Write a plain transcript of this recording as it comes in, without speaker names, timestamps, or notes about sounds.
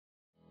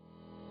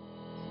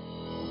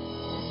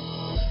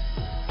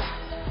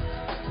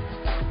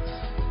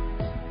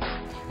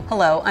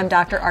Hello, I'm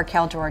Dr.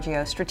 Archelle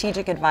Georgiou,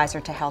 Strategic Advisor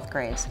to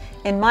Healthgrades.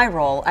 In my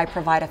role, I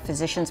provide a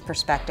physician's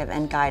perspective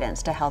and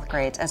guidance to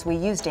Healthgrades as we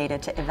use data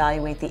to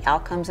evaluate the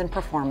outcomes and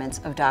performance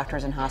of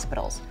doctors and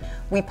hospitals.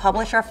 We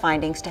publish our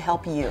findings to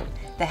help you,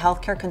 the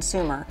healthcare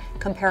consumer,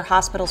 compare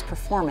hospitals'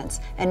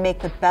 performance and make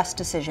the best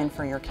decision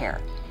for your care.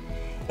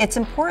 It's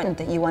important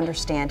that you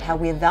understand how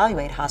we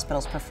evaluate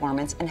hospitals'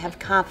 performance and have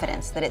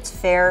confidence that it's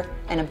fair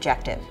and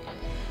objective.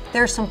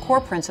 There are some core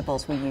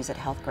principles we use at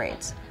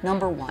Healthgrades.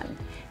 Number one,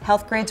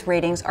 Healthgrades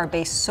ratings are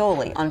based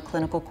solely on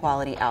clinical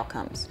quality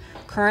outcomes.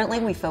 Currently,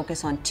 we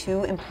focus on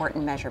two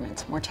important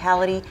measurements,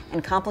 mortality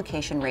and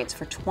complication rates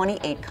for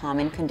 28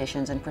 common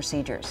conditions and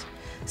procedures.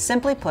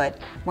 Simply put,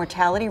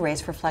 mortality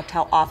rates reflect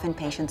how often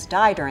patients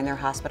die during their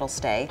hospital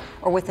stay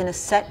or within a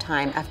set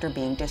time after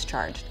being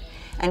discharged.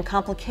 And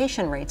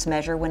complication rates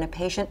measure when a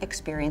patient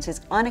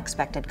experiences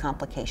unexpected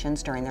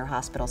complications during their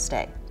hospital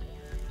stay.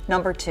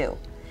 Number two,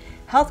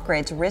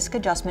 Healthgrades' risk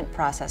adjustment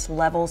process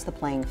levels the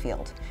playing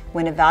field.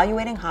 When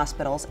evaluating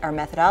hospitals, our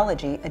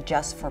methodology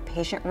adjusts for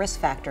patient risk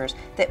factors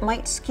that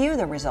might skew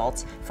the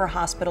results for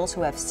hospitals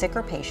who have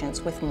sicker patients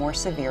with more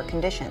severe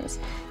conditions.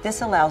 This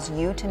allows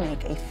you to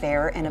make a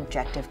fair and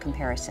objective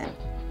comparison.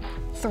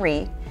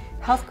 3.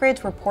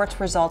 Healthgrades reports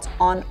results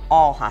on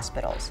all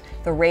hospitals.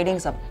 The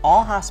ratings of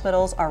all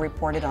hospitals are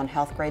reported on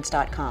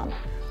healthgrades.com.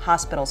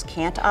 Hospitals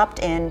can't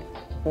opt in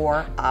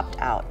or opt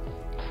out.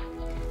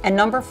 And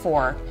number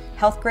 4,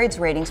 Healthgrades'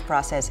 ratings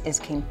process is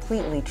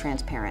completely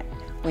transparent.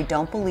 We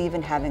don't believe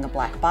in having a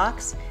black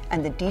box,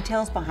 and the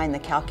details behind the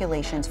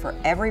calculations for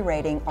every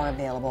rating are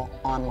available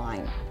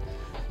online.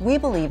 We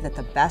believe that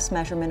the best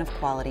measurement of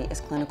quality is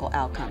clinical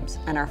outcomes,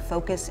 and our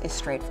focus is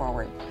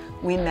straightforward.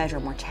 We measure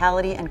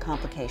mortality and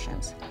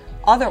complications.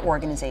 Other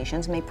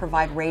organizations may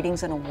provide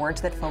ratings and awards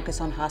that focus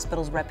on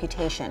hospitals'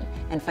 reputation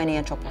and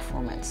financial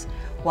performance.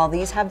 While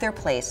these have their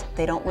place,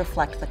 they don't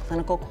reflect the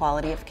clinical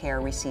quality of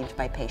care received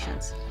by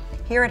patients.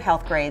 Here at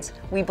Healthgrades,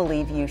 we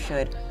believe you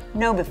should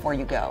know before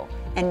you go,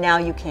 and now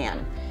you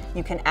can.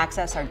 You can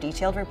access our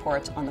detailed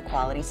reports on the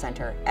Quality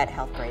Center at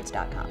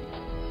healthgrades.com.